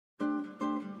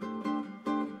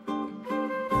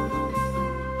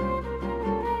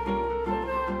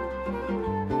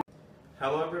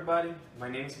Hello everybody, my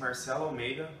name is Marcelo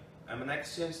Almeida. I'm an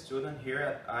exchange student here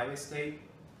at Iowa State.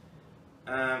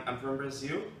 I'm from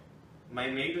Brazil. My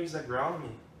major is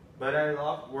agronomy, but I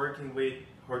love working with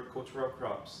horticultural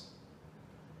crops.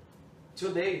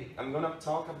 Today I'm gonna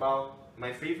talk about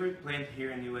my favorite plant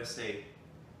here in USA,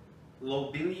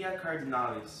 Lobelia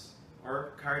cardinalis,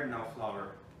 or cardinal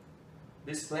flower.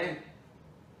 This plant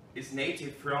is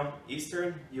native from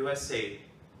eastern USA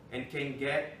and can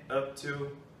get up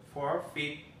to 4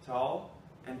 feet tall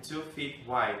and 2 feet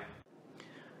wide.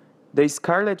 The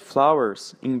scarlet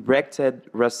flowers in bracted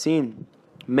raceme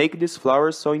make this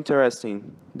flower so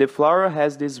interesting. The flower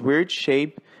has this weird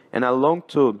shape and a long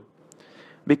tube.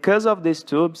 Because of this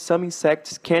tube, some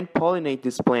insects can't pollinate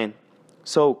this plant.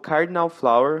 So cardinal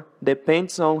flower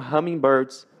depends on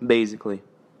hummingbirds, basically.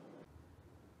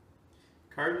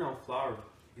 Cardinal flower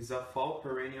is a fall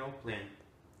perennial plant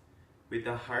with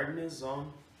a hardness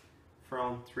zone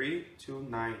from 3 to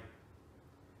 9.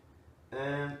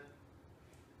 And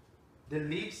the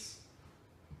leaves,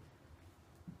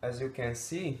 as you can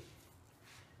see,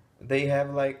 they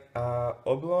have like a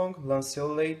oblong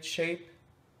lanceolate shape.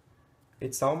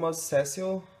 It's almost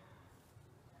sessile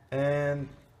and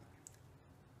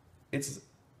it's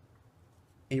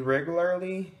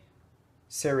irregularly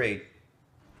serrate.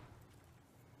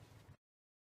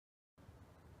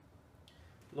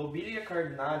 Lobelia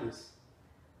cardinalis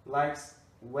likes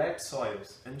wet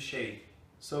soils and shade,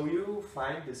 so you will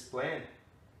find this plant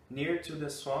near to the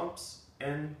swamps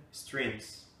and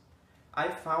streams. I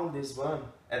found this one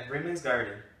at Bremen's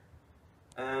garden,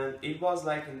 and it was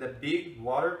like in the big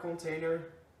water container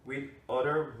with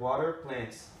other water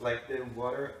plants like the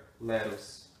water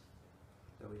lettuce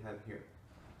that we have here.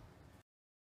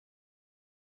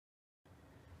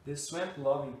 This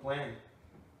swamp-loving plant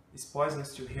is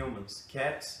poisonous to humans,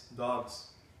 cats, dogs,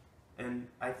 and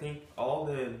I think all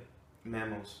the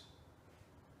mammals.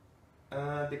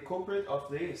 The culprit of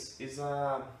this is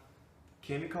a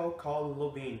chemical called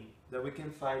lobin that we can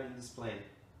find in this plant.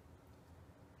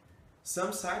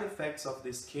 Some side effects of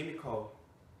this chemical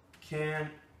can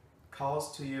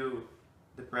cause to you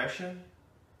depression,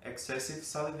 excessive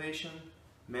salivation,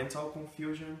 mental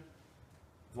confusion,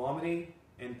 vomiting,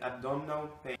 and abdominal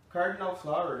pain. Cardinal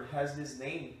flower has this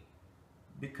name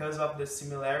because of the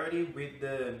similarity with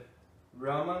the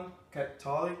Roman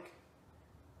Catholic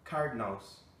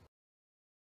cardinals.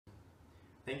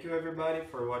 Thank you everybody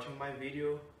for watching my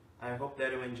video. I hope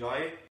that you enjoy it.